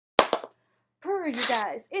Per you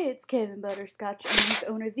guys, it's Kevin Butterscotch, and he's the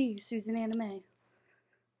owner of the Susan Anime.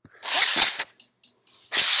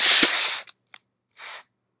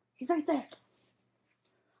 He's right there.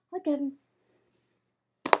 Hi, Kevin.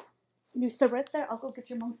 You stay right there. I'll go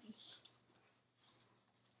get your monkey.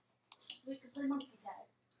 We can play monkey tag.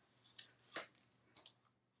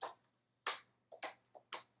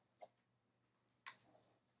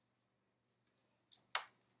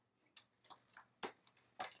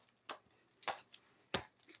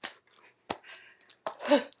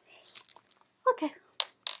 Okay.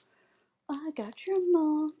 I got your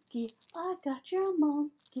monkey. I got your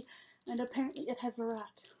monkey. And apparently it has a rat.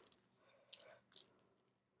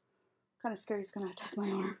 Kind of scary. He's going to attack my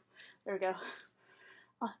arm. There we go.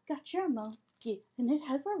 I got your monkey. And it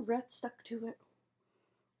has a rat stuck to it.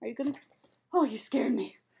 Are you going to... Oh, you scared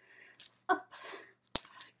me. Up.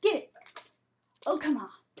 Get it. Oh, come on.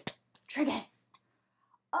 Trigger.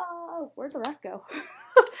 Oh, where'd the rat go?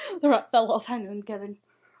 The rat fell off. Hang on, Kevin.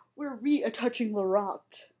 We're reattaching the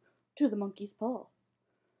rat to the monkey's paw.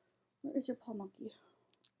 Where is your paw, monkey?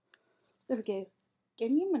 There we go.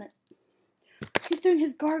 Give me a minute. He's doing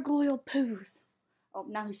his gargoyle pose. Oh,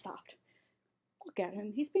 now he stopped. Look at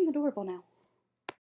him. He's being adorable now.